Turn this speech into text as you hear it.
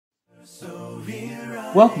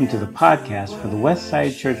Welcome to the podcast for the West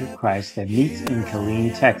Side Church of Christ that meets in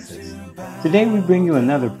Killeen, Texas. Today we bring you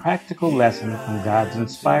another practical lesson from God's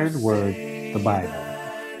inspired word, the Bible.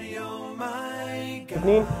 Good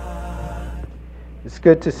evening. It's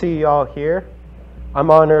good to see you all here.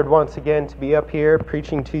 I'm honored once again to be up here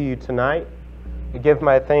preaching to you tonight. I give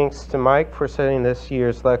my thanks to Mike for setting this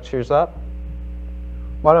year's lectures up.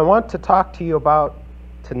 What I want to talk to you about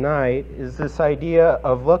tonight is this idea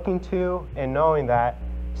of looking to and knowing that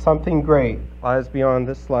something great lies beyond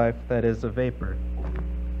this life that is a vapor.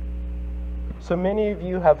 So many of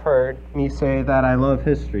you have heard me say that I love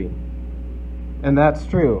history, and that's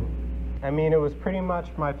true. I mean, it was pretty much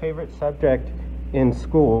my favorite subject in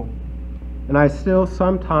school, and I still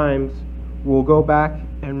sometimes will go back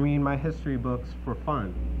and read my history books for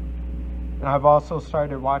fun. And I've also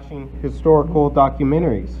started watching historical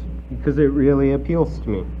documentaries because it really appeals to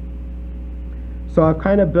me. So I've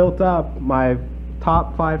kind of built up my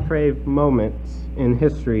top 5 favorite moments in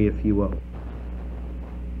history, if you will.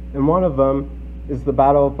 And one of them is the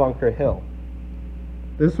Battle of Bunker Hill.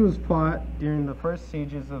 This was fought during the first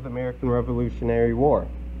sieges of the American Revolutionary War.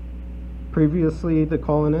 Previously, the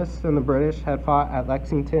colonists and the British had fought at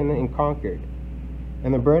Lexington and Concord.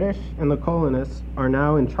 And the British and the colonists are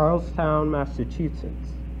now in Charlestown, Massachusetts.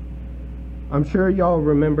 I'm sure y'all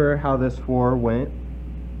remember how this war went,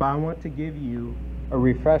 but I want to give you a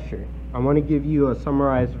refresher. I want to give you a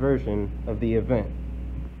summarized version of the event.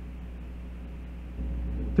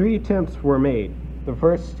 3 attempts were made. The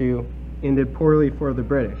first 2 ended poorly for the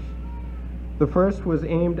British. The first was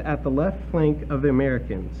aimed at the left flank of the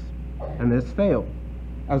Americans, and this failed,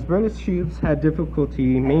 as British troops had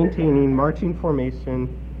difficulty maintaining marching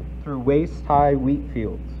formation through waist-high wheat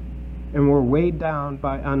fields, and were weighed down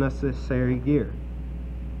by unnecessary gear.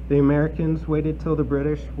 The Americans waited till the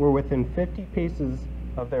British were within 50 paces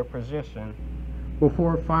of their position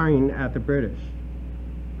before firing at the British,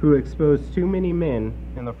 who exposed too many men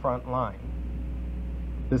in the front line.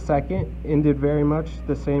 The second ended very much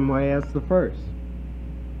the same way as the first.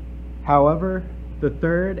 However, the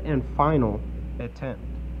third and final attempt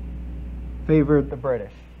favored the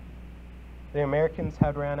British. The Americans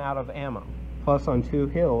had ran out of ammo, plus on 2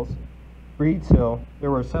 hills, Breed's Hill, there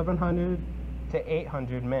were 700 to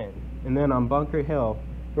 800 men, and then on Bunker Hill,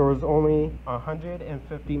 there was only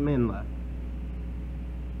 150 men left.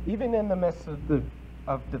 Even in the midst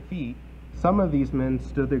of defeat, some of these men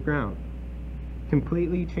stood their ground,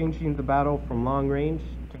 completely changing the battle from long range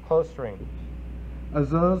to close range, as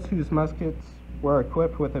those whose muskets were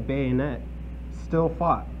equipped with a bayonet still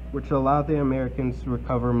fought, which allowed the Americans to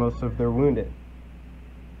recover most of their wounded.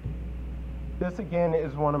 This again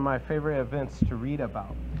is one of my favorite events to read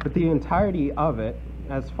about. But the entirety of it,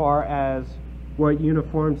 as far as what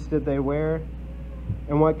uniforms did they wear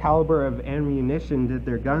and what caliber of ammunition did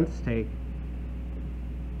their guns take,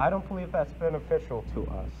 I don't believe that's beneficial to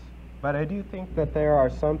us. But I do think that there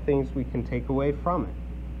are some things we can take away from it.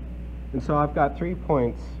 And so I've got 3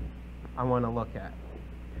 points I want to look at.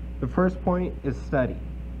 The first point is study.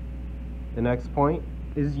 The next point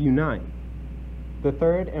is unite. The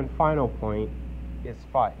third and final point is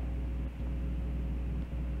fight.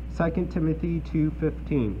 2 Timothy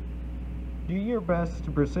 2:15. Do your best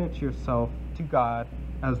to present yourself to God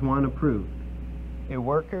as one approved, a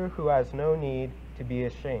worker who has no need to be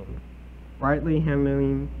ashamed, rightly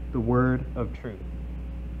handling the word of truth.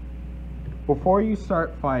 Before you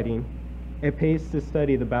start fighting, it pays to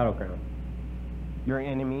study the battleground, your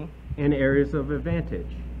enemy, and areas of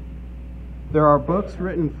advantage. There are books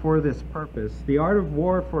written for this purpose. The Art of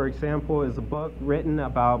War, for example, is a book written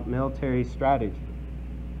about military strategy.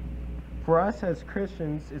 For us as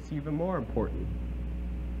Christians, it's even more important.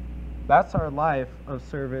 That's our life of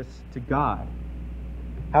service to God.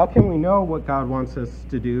 How can we know what God wants us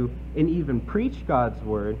to do and even preach God's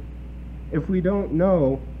word if we don't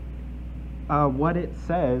know what it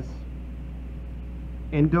says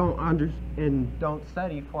and don't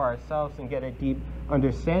study for ourselves and get a deep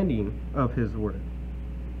understanding of his word?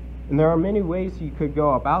 And there are many ways you could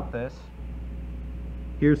go about this.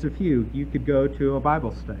 Here's a few. You could go to a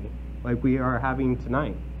Bible study like we are having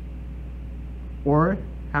tonight, or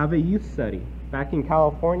have a youth study. Back in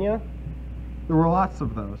California, there were lots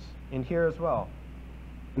of those, and here as well,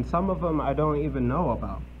 and some of them I don't even know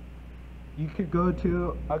about. You could go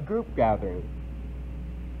to a group gathering.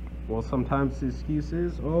 Well, sometimes the excuse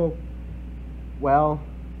is, oh, well,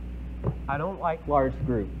 I don't like large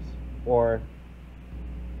groups, or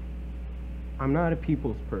I'm not a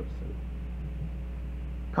people's person.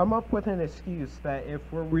 Come up with an excuse that, if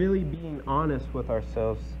we're really being honest with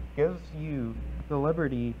ourselves, gives you the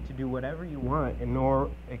liberty to do whatever you want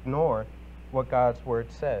and ignore what God's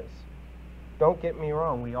word says. Don't get me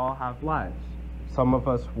wrong, we all have lives. Some of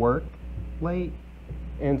us work late,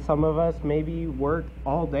 and some of us maybe work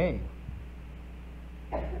all day.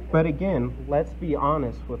 But again, let's be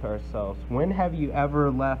honest with ourselves. When have you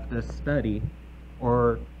ever left a study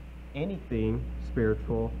or anything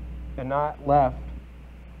spiritual and not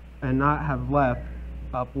have left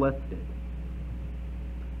uplifted?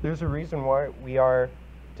 There's a reason why we are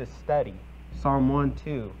to study. Psalm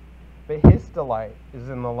 1:2. But his delight is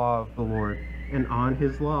in the law of the Lord, and on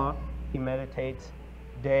his law he meditates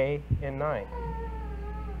day and night.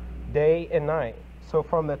 Day and night. So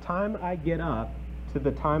from the time I get up to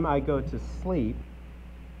the time I go to sleep,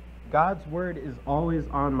 God's word is always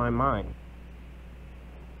on my mind.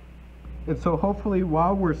 And so hopefully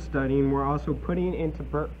while we're studying, we're also putting into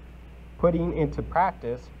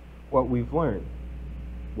practice what we've learned.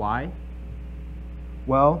 Why?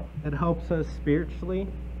 Well, it helps us spiritually,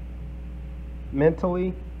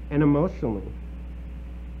 mentally, and emotionally.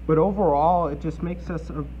 But overall, it just makes us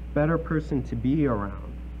a better person to be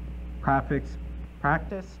around. Practice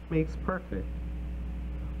makes perfect.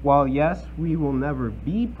 While yes, we will never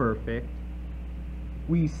be perfect,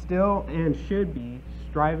 we still and should be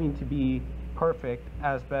striving to be perfect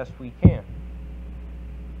as best we can.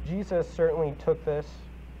 Jesus certainly took this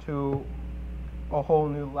to a whole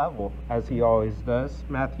new level, as he always does.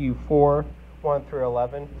 Matthew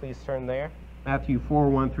 4:1-11, please turn there. Matthew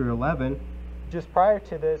 4:1-11. Just prior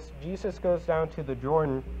to this, Jesus goes down to the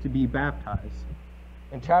Jordan to be baptized.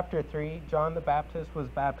 In chapter 3, John the Baptist was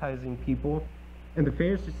baptizing people, and the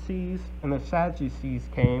Pharisees and the Sadducees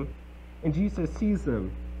came, and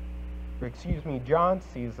John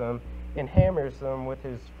sees them and hammers them with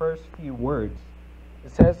his first few words.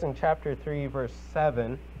 It says in chapter 3, verse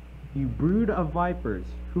 7, "You brood of vipers,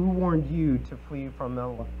 who warned you to flee from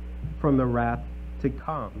the wrath to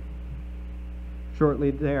come?"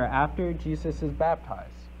 Shortly thereafter, Jesus is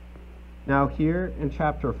baptized. Now here in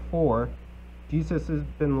chapter 4, Jesus has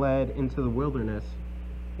been led into the wilderness,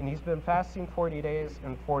 and he's been fasting 40 days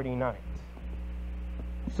and 40 nights.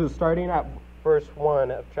 So starting at verse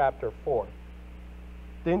 1 of chapter 4.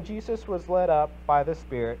 Then Jesus was led up by the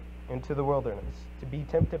Spirit into the wilderness to be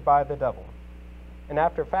tempted by the devil. And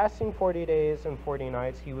after fasting 40 days and 40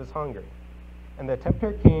 nights, he was hungry. And the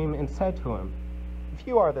tempter came and said to him, "If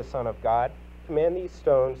you are the Son of God, command these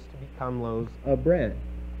stones to become loaves of bread."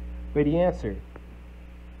 But he answered,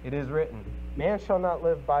 "It is written, man shall not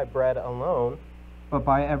live by bread alone, but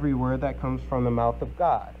by every word that comes from the mouth of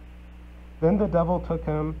God." Then the devil took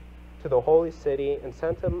him to the holy city and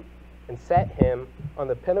set him on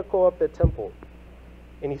the pinnacle of the temple.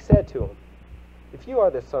 And he said to him, "If you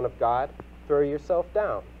are the Son of God, throw yourself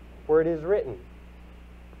down, for it is written,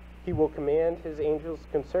 he will command his angels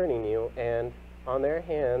concerning you, and on their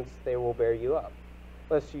hands they will bear you up,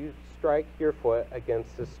 lest you strike your foot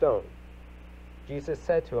against a stone." Jesus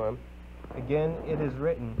said to him, "Again it is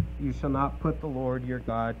written, you shall not put the Lord your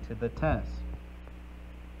God to the test."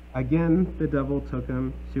 Again the devil took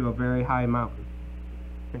him to a very high mountain,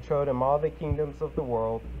 and showed him all the kingdoms of the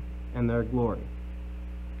world and their glory.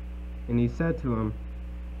 And he said to him,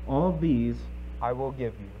 "All of these I will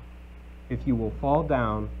give you, if you will fall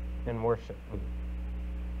down and worship me."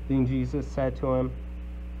 Then Jesus said to him,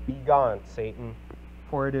 "Begone, Satan,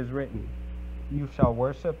 for it is written, you shall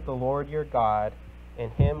worship the Lord your God,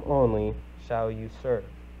 and him only shall you serve."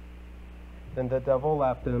 Then the devil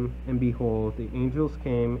left him, and behold, the angels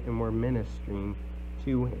came and were ministering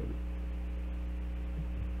to him.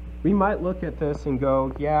 We might look at this and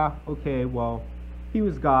go, yeah, okay, well, he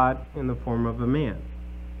was God in the form of a man,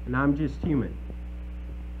 and I'm just human.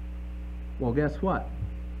 Well, guess what?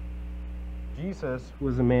 Jesus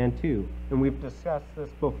was a man too, and we've discussed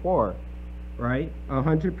this before, right?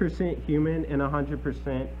 100% human and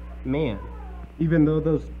 100% man. Even though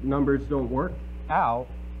those numbers don't work out,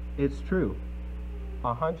 it's true.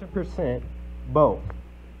 100% both.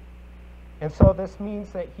 And so this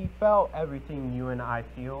means that he felt everything you and I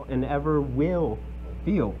feel and ever will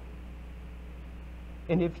feel.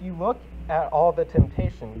 And if you look at all the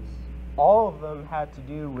temptations, all of them had to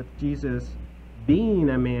do with Jesus being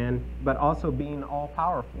a man, but also being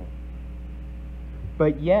all-powerful.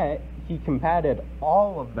 But yet, he combated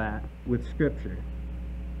all of that with Scripture.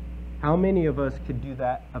 How many of us could do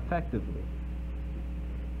that effectively?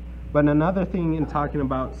 But another thing in talking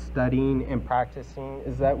about studying and practicing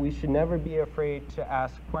is that we should never be afraid to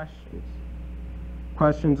ask questions.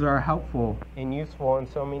 Questions are helpful and useful in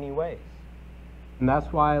so many ways. And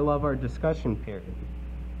that's why I love our discussion period.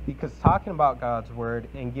 Because talking about God's Word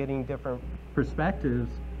and getting different perspectives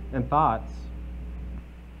and thoughts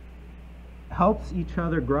helps each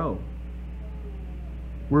other grow.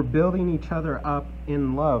 We're building each other up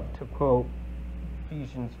in love, to quote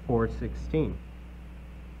Ephesians 4:16.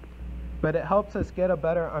 But it helps us get a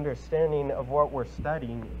better understanding of what we're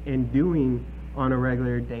studying and doing on a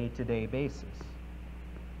regular day-to-day basis.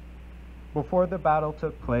 Before the battle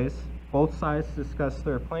took place, both sides discussed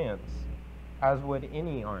their plans, as would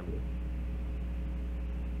any army.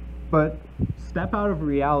 But step out of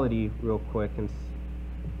reality real quick and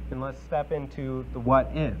let's step into the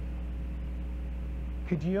what if.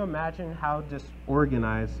 Could you imagine how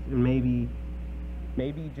disorganized and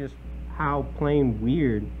maybe just how plain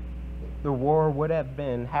weird the war would have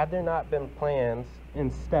been had there not been plans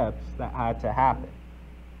and steps that had to happen?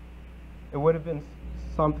 It would have been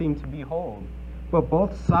something to behold. But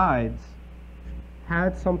both sides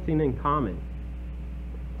had something in common.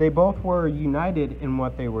 They both were united in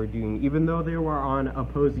what they were doing. Even though they were on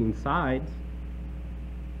opposing sides,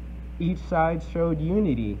 each side showed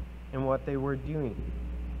unity in what they were doing.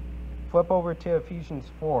 Flip over to Ephesians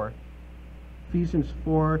 4. Ephesians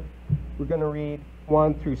 4, we're going to read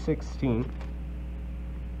 1 through 16.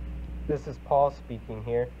 This is Paul speaking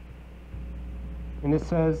here. And it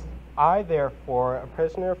says, I, therefore, a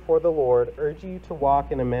prisoner for the Lord, urge you to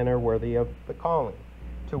walk in a manner worthy of the calling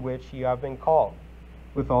to which you have been called,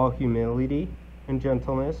 with all humility and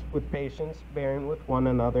gentleness, with patience, bearing with one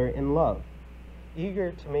another in love,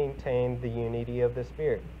 eager to maintain the unity of the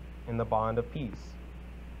Spirit in the bond of peace.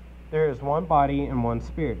 There is one body and one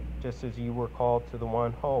Spirit, just as you were called to the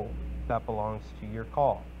one hope that belongs to your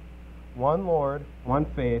call. One Lord, one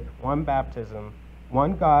faith, one baptism,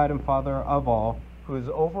 one God and Father of all, who is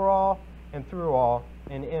over all and through all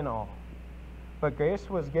and in all. But grace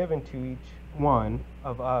was given to each one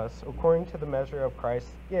of us according to the measure of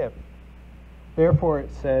Christ's gift. Therefore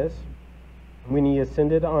it says, when he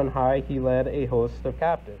ascended on high, he led a host of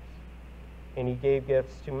captives, and he gave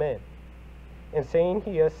gifts to men. And saying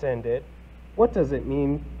he ascended, what does it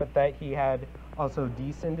mean but that he had also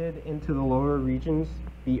descended into the lower regions,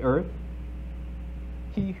 the earth?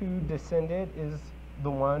 He who descended is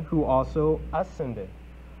the one who also ascended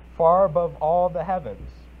far above all the heavens,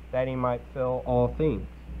 that he might fill all things.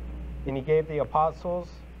 And he gave the apostles,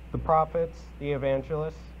 the prophets, the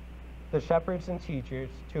evangelists, the shepherds and teachers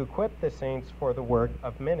to equip the saints for the work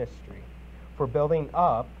of ministry, for building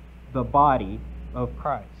up the body of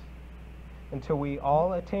Christ, until we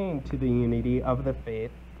all attain to the unity of the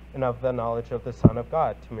faith and of the knowledge of the Son of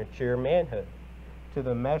God, to mature manhood, to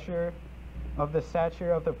the measure of the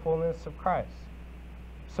stature of the fullness of Christ,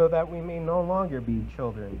 so that we may no longer be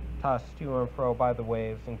children, tossed to and fro by the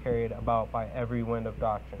waves and carried about by every wind of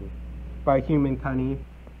doctrine, by human cunning,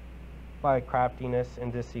 by craftiness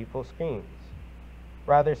and deceitful schemes.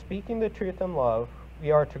 Rather, speaking the truth in love,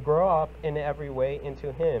 we are to grow up in every way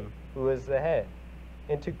into him who is the head,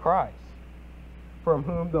 into Christ, from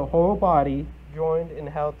whom the whole body, joined and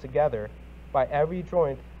held together by every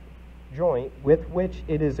joint with which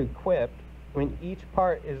it is equipped, when each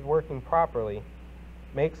part is working properly,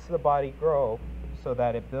 makes the body grow so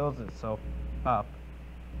that it builds itself up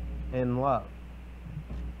in love.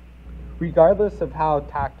 Regardless of how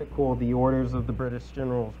tactical the orders of the British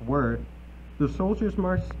generals were, the soldiers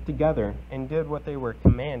marched together and did what they were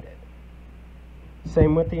commanded.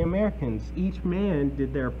 Same with the Americans. Each man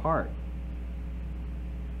did their part.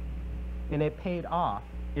 And it paid off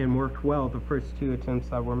and worked well the first two attempts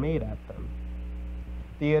that were made at them.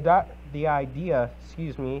 The idea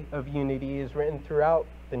of unity is written throughout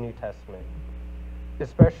the New Testament,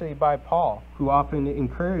 especially by Paul, who often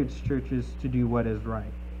encouraged churches to do what is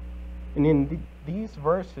right. And in these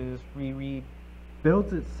verses, we read,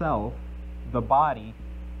 builds itself, the body,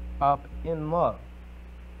 up in love.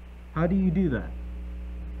 How do you do that?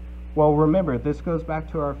 Well, remember, this goes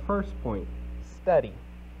back to our first point, study.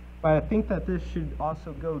 But I think that this should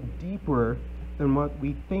also go deeper than what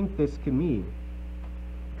we think this can mean.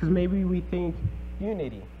 Because maybe we think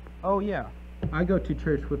unity. Oh yeah, I go to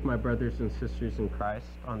church with my brothers and sisters in Christ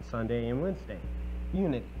on Sunday and Wednesday.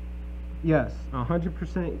 Unity. Yes,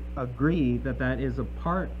 100% agree that that is a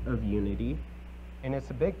part of unity, and it's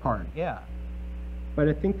a big part, yeah. But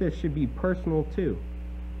I think this should be personal too.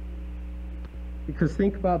 Because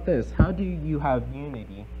think about this, how do you have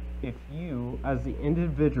unity if you, as the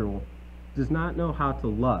individual, does not know how to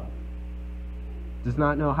love, does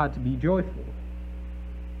not know how to be joyful,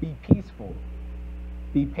 be peaceful,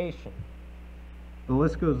 be patient? The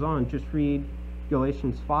list goes on. Just read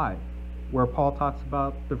Galatians 5, where Paul talks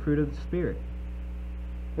about the fruit of the Spirit.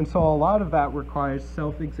 And so a lot of that requires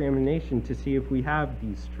self-examination to see if we have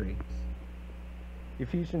these traits.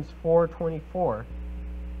 Ephesians 4:24,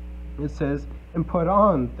 it says, and put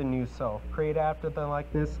on the new self, created after the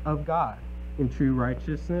likeness of God, in true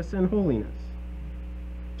righteousness and holiness.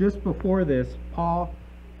 Just before this, Paul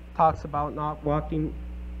talks about not walking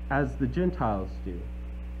as the Gentiles do.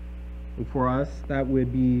 And for us, that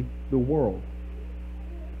would be the world.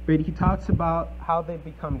 But he talks about how they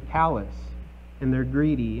become callous, and they're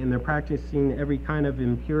greedy, and they're practicing every kind of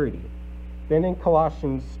impurity. Then in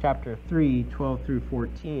Colossians chapter 3, 12 through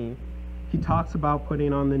 14, he talks about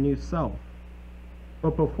putting on the new self.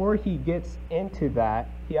 But before he gets into that,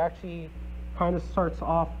 he actually kind of starts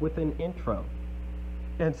off with an intro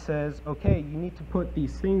and says, okay, you need to put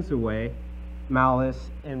these things away, malice,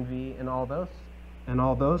 envy, and all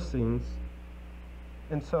those things.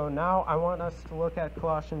 And so now I want us to look at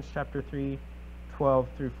Colossians chapter 3, 12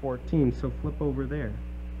 through 14. So flip over there.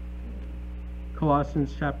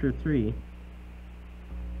 Colossians chapter 3,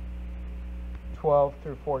 12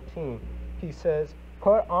 through 14. He says,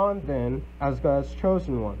 put on then as God's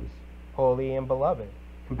chosen ones, holy and beloved,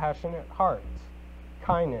 compassionate hearts,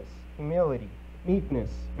 kindness, humility, meekness,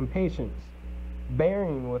 and patience,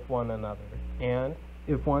 bearing with one another, and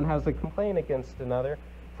if one has a complaint against another,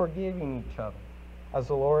 forgiving each other. As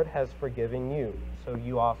the Lord has forgiven you, so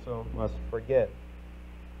you also must forgive.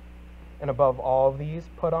 And above all these,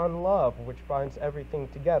 put on love, which binds everything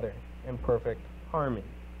together in perfect harmony.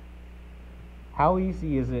 How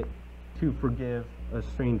easy is it to forgive a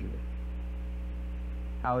stranger?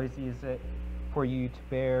 How easy is it for you to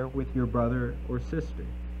bear with your brother or sister?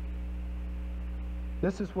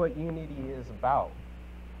 This is what unity is about,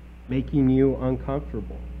 making you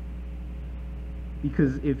uncomfortable.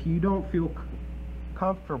 Because if you don't feel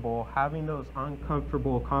comfortable having those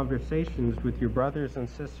uncomfortable conversations with your brothers and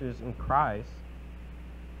sisters in Christ,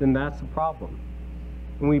 then that's a problem.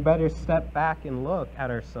 And we better step back and look at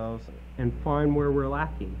ourselves and find where we're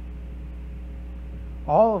lacking.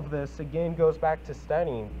 All of this, again, goes back to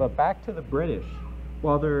studying, but back to the British.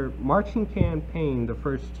 While their marching campaign the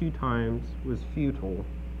first 2 times was futile,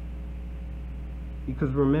 because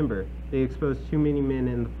remember, they exposed too many men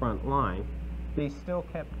in the front line, they still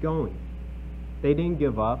kept going. They didn't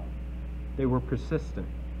give up. They were persistent.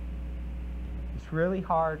 It's really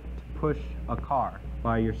hard to push a car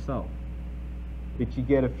by yourself. But you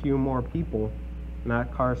get a few more people, and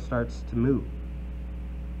that car starts to move.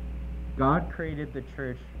 God created the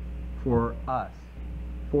church for us,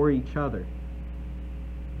 for each other.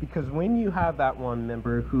 Because when you have that one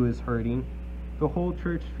member who is hurting, the whole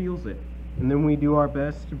church feels it. And then we do our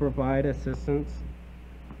best to provide assistance.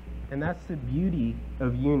 And that's the beauty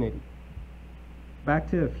of unity. Back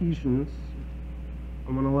to Ephesians.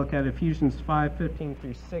 I'm going to look at Ephesians 5:15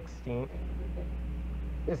 through 16.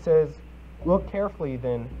 It says, look carefully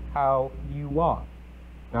then how you walk,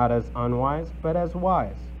 not as unwise, but as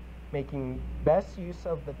wise, making best use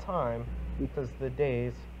of the time, because the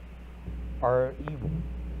days are evil.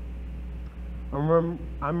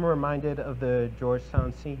 I'm reminded of the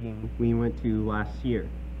Georgetown singing we went to last year.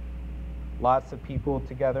 Lots of people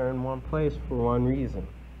together in one place for one reason,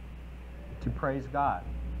 to praise God.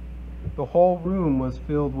 The whole room was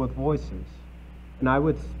filled with voices, and I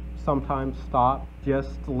would sometimes stop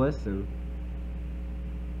just to listen,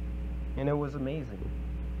 and it was amazing.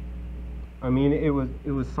 I mean, it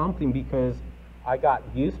was something, because I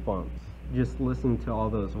got goosebumps just listening to all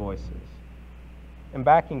those voices. And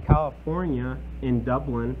back in California, in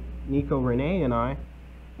Dublin, Nico, Renee, and I,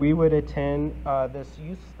 we would attend this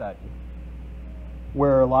youth study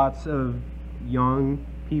where lots of young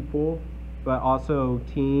people, but also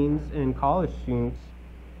teens and college students,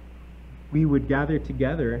 we would gather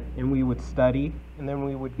together and we would study, and then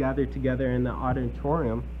we would gather together in the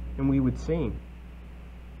auditorium and we would sing.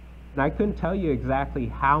 And I couldn't tell you exactly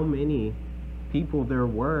how many people there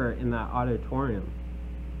were in that auditorium,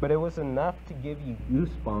 but it was enough to give you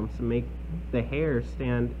goosebumps and make the hair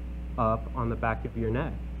stand up on the back of your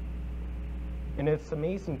neck. And it's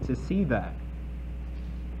amazing to see that.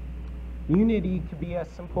 Unity could be as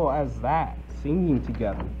simple as that, singing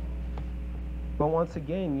together. But once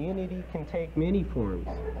again, unity can take many forms.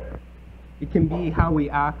 It can be how we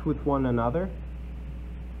act with one another,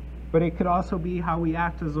 but it could also be how we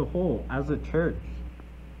act as a whole, as a church.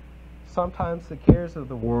 Sometimes the cares of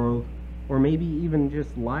the world, or maybe even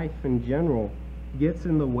just life in general, gets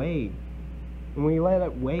in the way, and we let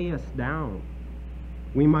it weigh us down.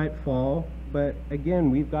 We might fall, but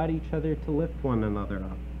again, we've got each other to lift one another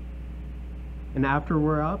up. And after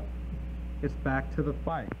we're up, it's back to the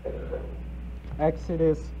fight.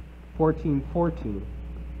 Exodus 14:14.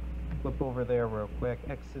 Flip over there real quick.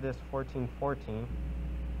 Exodus 14:14.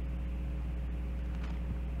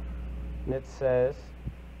 And it says,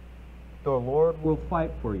 the Lord will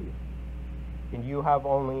fight for you. and you have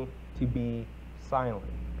only to be silent.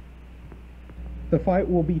 The fight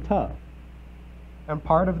will be tough, and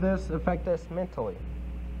part of this affects us mentally.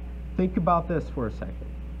 Think about this for a second.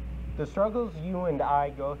 The struggles you and I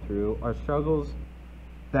go through are struggles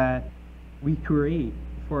that we create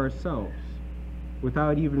for ourselves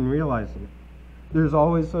without even realizing it. There's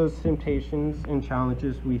always those temptations and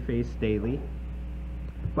challenges we face daily.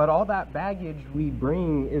 But all that baggage we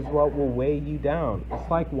bring is what will weigh you down. It's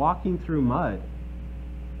like walking through mud.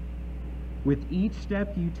 With each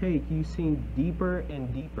step you take, you sink deeper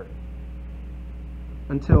and deeper.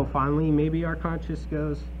 Until finally, maybe our conscience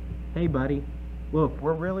goes, hey buddy, look,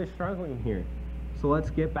 we're really struggling here. So let's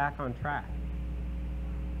get back on track.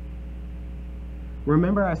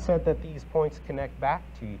 Remember I said that these points connect back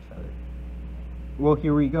to each other. Well,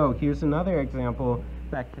 here we go. Here's another example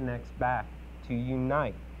that connects back to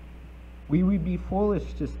unite. We would be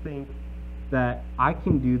foolish to think that I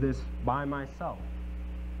can do this by myself.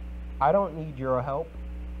 I don't need your help.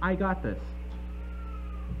 I got this.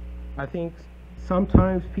 I think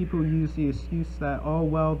sometimes people use the excuse that, oh,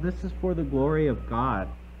 well, this is for the glory of God,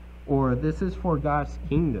 or this is for God's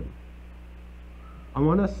kingdom. I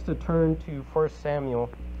want us to turn to 1 Samuel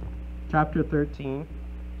chapter 13.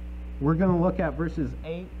 We're going to look at verses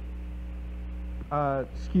 8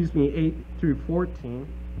 through 14.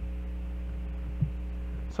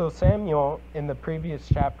 So Samuel, in the previous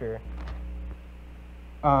chapter,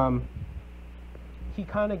 he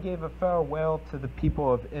kind of gave a farewell to the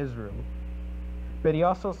people of Israel. But he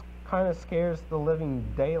also kind of scares the living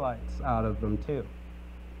daylights out of them too.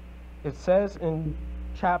 It says in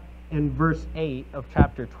verse 8 of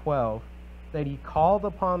chapter 12 that he called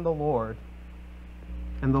upon the Lord,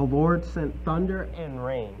 and the Lord sent thunder and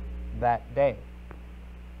rain that day.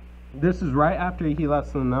 This is right after he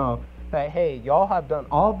lets them know that, hey, y'all have done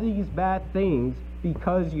all these bad things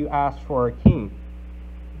because you asked for a king.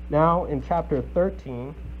 Now, in chapter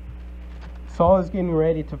 13, Saul is getting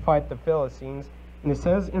ready to fight the Philistines, and it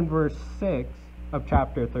says in verse 6 of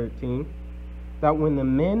chapter 13 that when the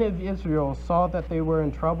men of Israel saw that they were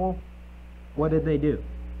in trouble, what did they do?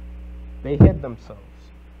 They hid themselves.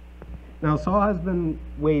 Now, Saul has been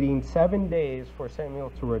waiting 7 days for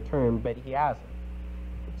Samuel to return, but he hasn't.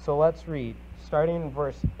 So let's read, starting in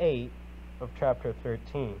verse 8 of chapter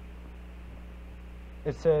 13.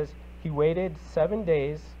 It says, he waited 7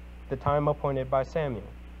 days, the time appointed by Samuel.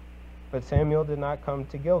 But Samuel did not come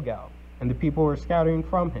to Gilgal, and the people were scattering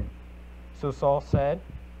from him. So Saul said,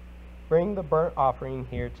 bring the burnt offering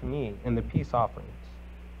here to me, and the peace offerings.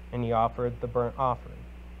 And he offered the burnt offering.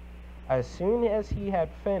 As soon as he had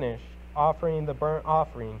finished offering the burnt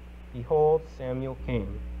offering, behold, Samuel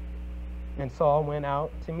came. And Saul went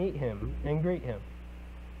out to meet him and greet him.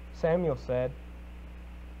 Samuel said,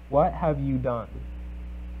 what have you done?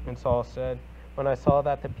 And Saul said, when I saw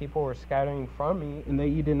that the people were scattering from me, and that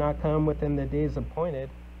you did not come within the days appointed,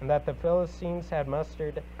 and that the Philistines had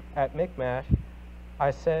mustered at Michmash,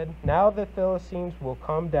 I said, now the Philistines will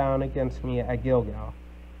come down against me at Gilgal.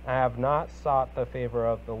 I have not sought the favor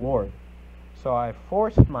of the Lord. So I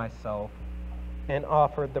forced myself and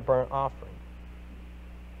offered the burnt offering.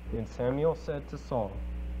 And Samuel said to Saul,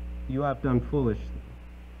 you have done foolishly.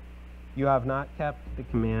 You have not kept the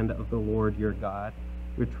command of the Lord your God,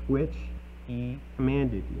 which he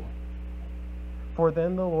commanded you. For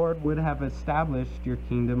then the Lord would have established your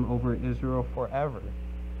kingdom over Israel forever.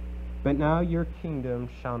 But now your kingdom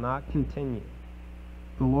shall not continue.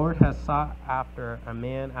 The Lord has sought after a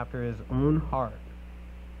man after his own heart,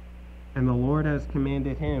 and the Lord has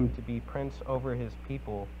commanded him to be prince over his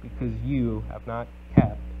people, because you have not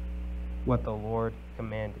kept what the Lord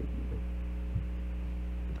commanded you.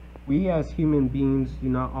 We as human beings do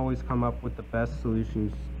not always come up with the best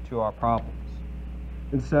solutions to our problems.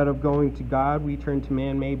 Instead of going to God, we turn to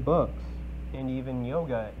man-made books, and even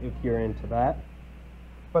yoga if you're into that.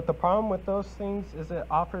 But the problem with those things is it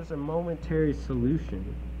offers a momentary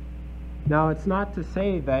solution. Now, it's not to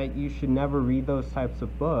say that you should never read those types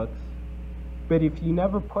of books, but if you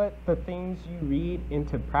never put the things you read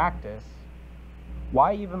into practice,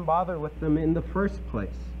 why even bother with them in the first place?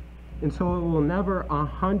 And so it will never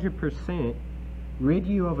 100% rid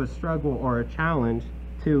you of a struggle or a challenge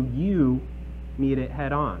till you meet it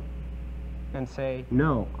head on and say,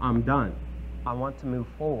 no, I'm done. I want to move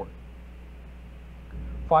forward.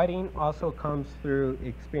 Fighting also comes through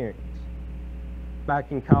experience.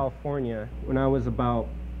 Back in California, when I was about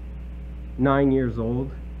 9 years old,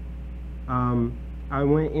 I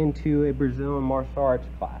went into a Brazilian martial arts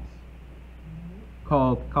class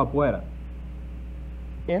called capoeira.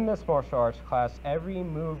 In this martial arts class, every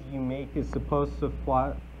move you make is supposed to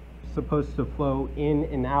flow in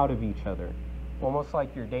and out of each other. almost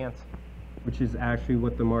like you're dancing, which is actually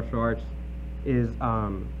what the martial arts is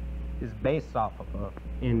based off of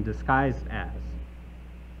and disguised as.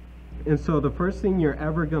 And so the first thing you're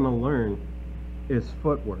ever going to learn is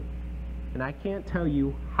footwork. And I can't tell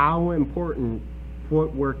you how important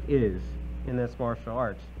footwork is in this martial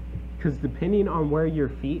arts, because depending on where your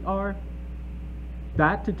feet are,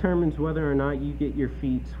 that determines whether or not you get your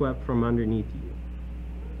feet swept from underneath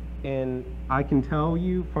you. And I can tell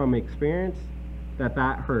you from experience that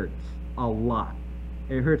hurts a lot.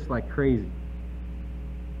 It hurts like crazy.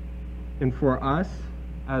 And for us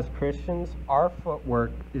as Christians, our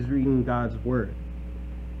footwork is reading God's word.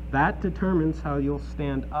 That determines how you'll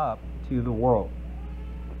stand up to the world.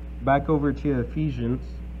 Back over to Ephesians.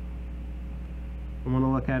 I want to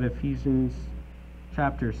look at Ephesians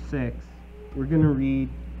chapter 6. We're going to read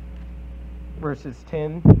verses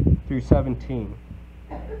 10 through 17.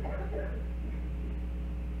 It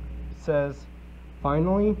says,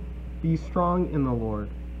 "Finally, be strong in the Lord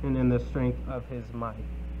and in the strength of his might.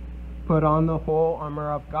 Put on the whole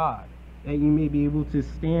armor of God, that you may be able to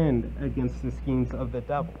stand against the schemes of the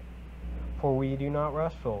devil. For we do not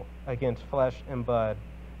wrestle against flesh and blood,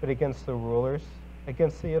 but against the rulers,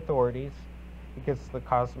 against the authorities, against the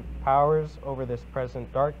cosmic powers over this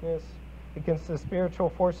present darkness, against the spiritual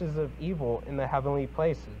forces of evil in the heavenly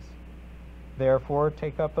places. Therefore,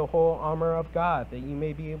 take up the whole armor of God, that you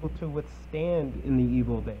may be able to withstand in the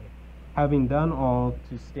evil day, having done all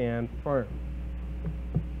to stand firm.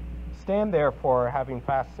 Stand therefore, having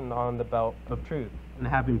fastened on the belt of truth, and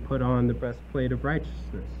having put on the breastplate of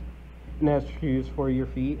righteousness, and as shoes for your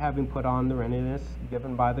feet, having put on the readiness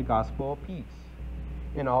given by the gospel of peace.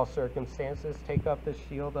 In all circumstances, take up the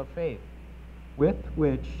shield of faith, with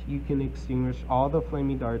which you can extinguish all the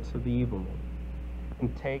flaming darts of the evil one,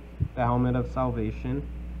 and take the helmet of salvation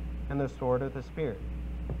and the sword of the Spirit,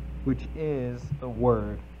 which is the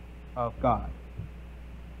word of God."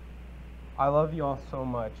 I love y'all so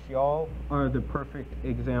much. Y'all are the perfect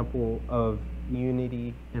example of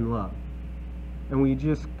unity and love. And we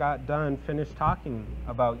just got done finished talking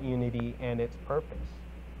about unity and its purpose.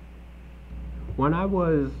 When I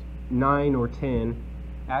was 9 or 10,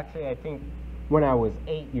 actually I think when I was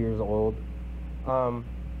 8 years old,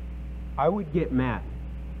 I would get mad.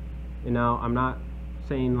 You know, I'm not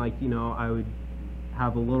saying like, I would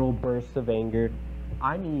have a little burst of anger.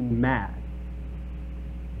 I mean mad.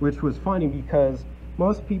 Which was funny because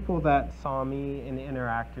most people that saw me and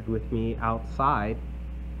interacted with me outside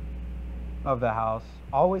of the house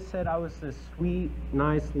always said I was this sweet,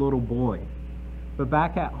 nice little boy. But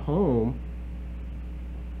back at home,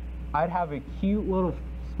 I'd have a cute little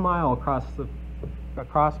smile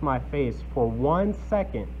across my face for 1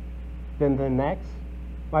 second. Then the next,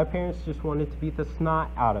 my parents just wanted to beat the snot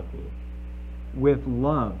out of me. With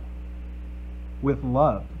love. With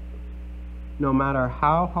love. No matter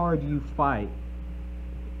how hard you fight,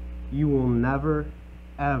 you will never,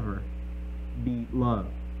 ever beat love.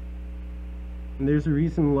 And there's a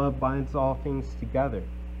reason love binds all things together.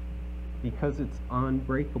 Because it's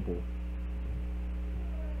unbreakable.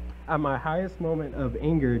 At my highest moment of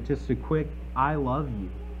anger, just a quick "I love you"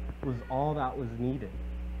 was all that was needed.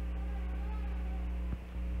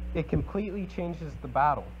 It completely changes the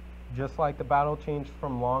battle, just like the battle changed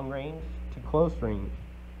from long range to close range.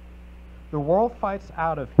 The world fights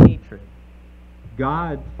out of hatred.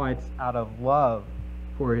 God fights out of love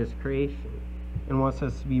for his creation and wants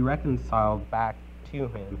us to be reconciled back to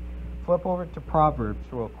him. Flip over to Proverbs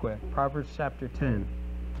real quick. Proverbs chapter 10.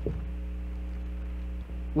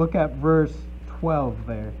 Look at verse 12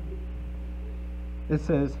 there. It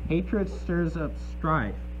says, "Hatred stirs up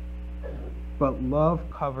strife, but love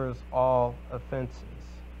covers all offenses."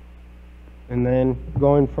 And then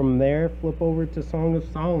going from there, flip over to Song of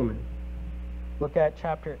Solomon. Look at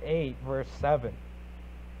chapter 8, verse 7.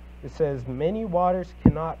 It says, "Many waters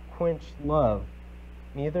cannot quench love,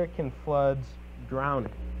 neither can floods drown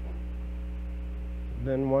it."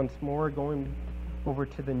 Then once more, going over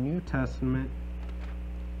to the New Testament,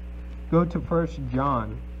 go to 1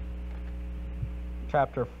 John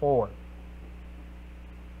chapter 4.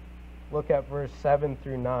 Look at verse 7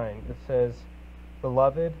 through 9. It says,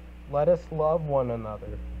 "Beloved, let us love one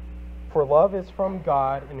another. For love is from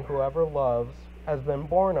God, and whoever loves has been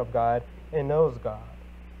born of God and knows God.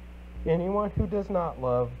 Anyone who does not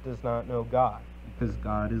love does not know God, because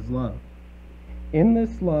God is love. In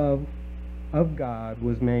this love of God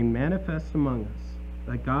was made manifest among us,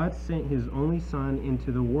 that God sent his only Son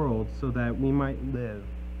into the world so that we might live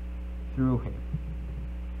through him."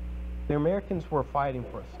 The Americans were fighting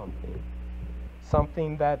for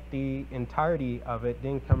something that the entirety of it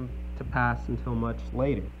didn't come to pass until much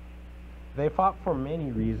later. They fought for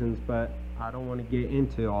many reasons, but I don't want to get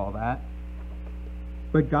into all that.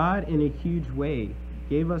 But God, in a huge way,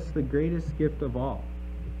 gave us the greatest gift of all,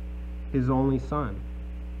 his only Son.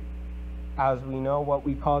 As we know, what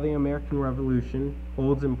we call the American Revolution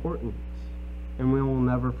holds importance, and we will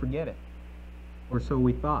never forget it, or so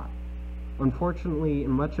we thought. Unfortunately, in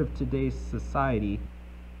much of today's society,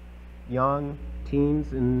 young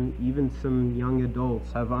teens and even some young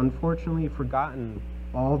adults have unfortunately forgotten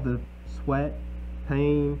all the sweat,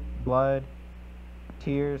 pain, blood,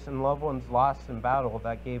 tears, and loved ones lost in battle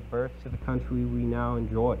that gave birth to the country we now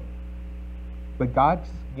enjoy. But God's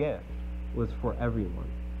gift was for everyone,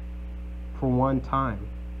 for one time,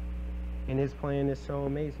 and his plan is so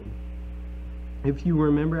amazing. If you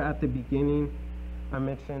remember at the beginning, I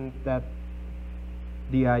mentioned that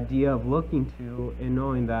the idea of looking to and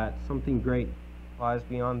knowing that something great lies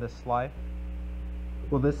beyond this life.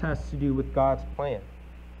 Well, this has to do with God's plan.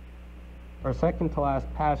 Our second to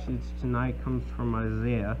last passage tonight comes from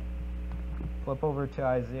Isaiah. Flip over to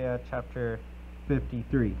Isaiah chapter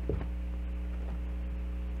 53.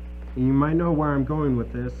 And you might know where I'm going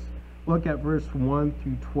with this. Look at verse 1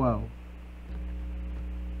 through 12.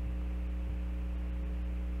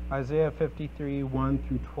 Isaiah 53, 1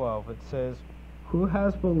 through 12. It says, "Who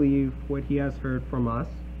has believed what he has heard from us?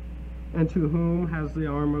 And to whom has the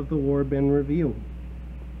arm of the Lord been revealed?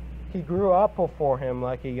 He grew up before him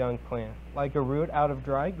like a young plant, like a root out of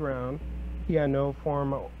dry ground. He had no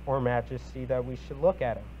form or majesty that we should look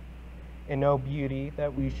at him, and no beauty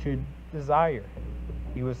that we should desire him.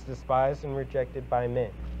 He was despised and rejected by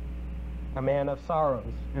men, a man of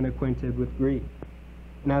sorrows and acquainted with grief,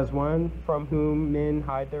 and as one from whom men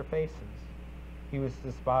hide their faces. He was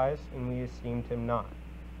despised, and we esteemed him not.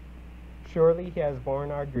 Surely he has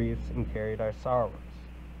borne our griefs and carried our sorrows.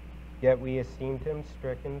 Yet we esteemed him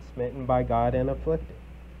stricken, smitten by God, and afflicted.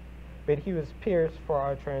 But he was pierced for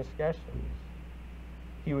our transgressions.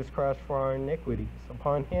 He was crushed for our iniquities.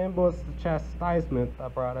 Upon him was the chastisement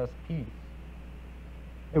that brought us peace.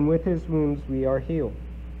 And with his wounds we are healed.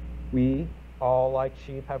 We all like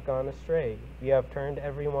sheep have gone astray. We have turned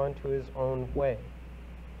every one to his own way.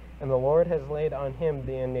 And the Lord has laid on him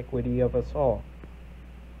the iniquity of us all.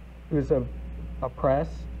 He was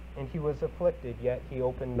oppressed, and he was afflicted, yet he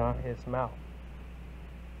opened not his mouth.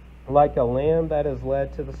 Like a lamb that is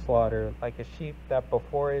led to the slaughter, like a sheep that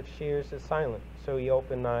before its shears is silent, so he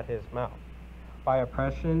opened not his mouth. By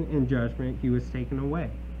oppression and judgment he was taken away.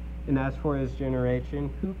 And as for his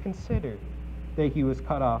generation, who considered that he was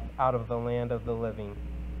cut off out of the land of the living,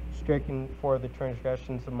 stricken for the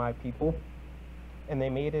transgressions of my people? And they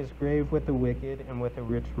made his grave with the wicked and with a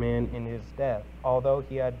rich man in his death, although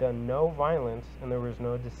he had done no violence, and there was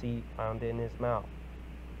no deceit found in his mouth.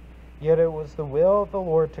 Yet it was the will of the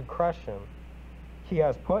Lord to crush him. He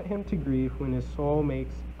has put him to grief when his soul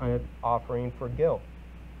makes an offering for guilt.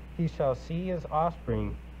 He shall see his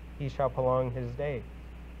offspring, he shall prolong his days.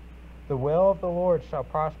 The will of the Lord shall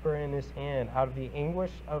prosper in his hand. Out of the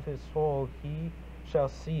anguish of his soul he shall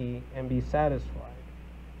see and be satisfied.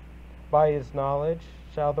 By his knowledge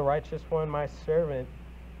shall the righteous one, my servant,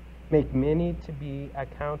 make many to be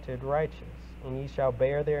accounted righteous, and he shall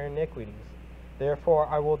bear their iniquities. Therefore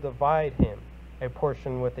I will divide him a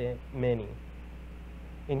portion with the many,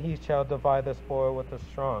 and he shall divide the spoil with the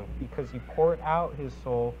strong, because he poured out his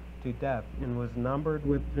soul to death and was numbered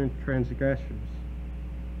with the transgressors.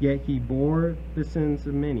 Yet he bore the sins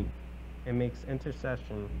of many and makes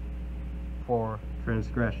intercession for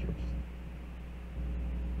transgressors."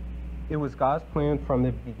 It was God's plan from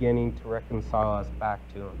the beginning to reconcile us back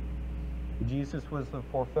to him. Jesus was the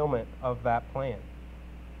fulfillment of that plan.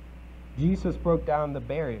 Jesus broke down the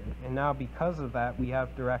barrier, and now because of that, we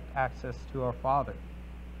have direct access to our Father.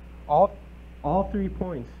 All 3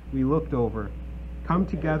 points we looked over come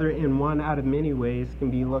together in one out of many ways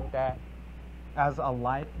can be looked at as a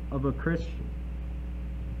life of a Christian.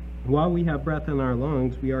 While we have breath in our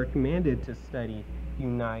lungs, we are commanded to study,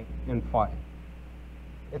 unite, and fight.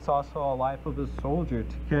 It's also a life of a soldier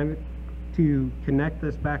to connect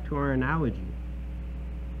this back to our analogy.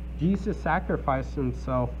 Jesus sacrificed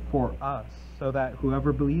himself for us so that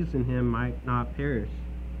whoever believes in him might not perish,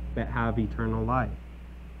 but have eternal life.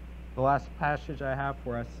 The last passage I have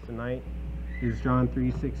for us tonight is John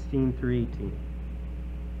 3:16 through 18.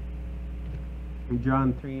 In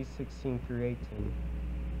John 3:16 through 18.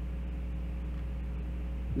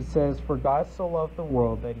 It says, "For God so loved the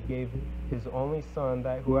world that he gave his only Son,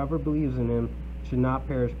 that whoever believes in him should not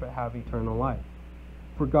perish but have eternal life.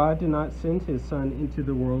 For God did not send his Son into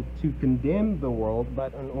the world to condemn the world,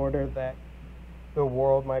 but in order that the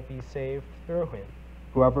world might be saved through him.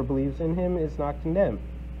 Whoever believes in him is not condemned,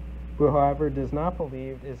 Whoever does not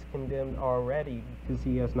believe is condemned already because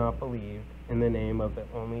he has not believed in the name of the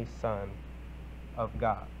only Son of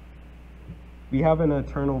God. We have an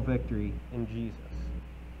eternal victory in Jesus,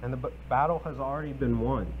 and the battle has already been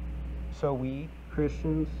won. So we,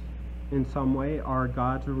 Christians, in some way, are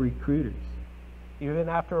God's recruiters. Even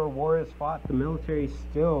after a war is fought, the military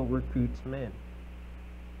still recruits men.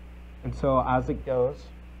 And so as it goes,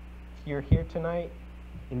 if you're here tonight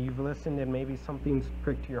and you've listened and maybe something's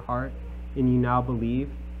pricked your heart and you now believe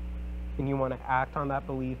and you want to act on that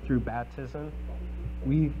belief through baptism,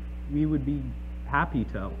 we would be happy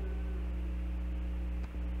to help.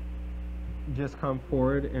 Just come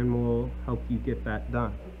forward and we'll help you get that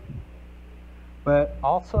done. But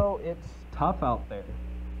also, it's tough out there.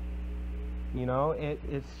 You know,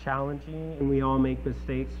 it's challenging, and we all make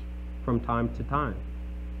mistakes from time to time.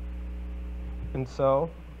 And so,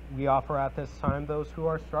 we offer at this time those who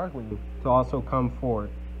are struggling to also come forward,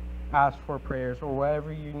 ask for prayers, or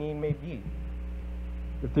whatever your need may be.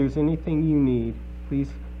 If there's anything you need, please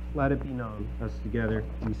let it be known as together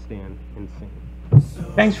we stand and sing.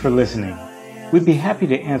 Thanks for listening. We'd be happy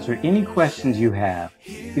to answer any questions you have.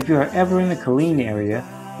 If you are ever in the Killeen area,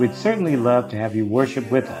 we'd certainly love to have you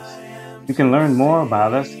worship with us. You can learn more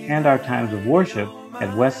about us and our times of worship at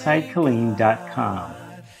westsidekilleen.com.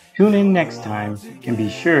 Tune in next time and be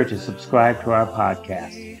sure to subscribe to our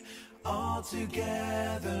podcast.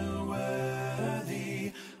 Altogether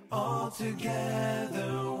worthy,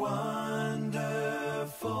 altogether wonderful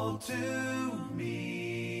to me.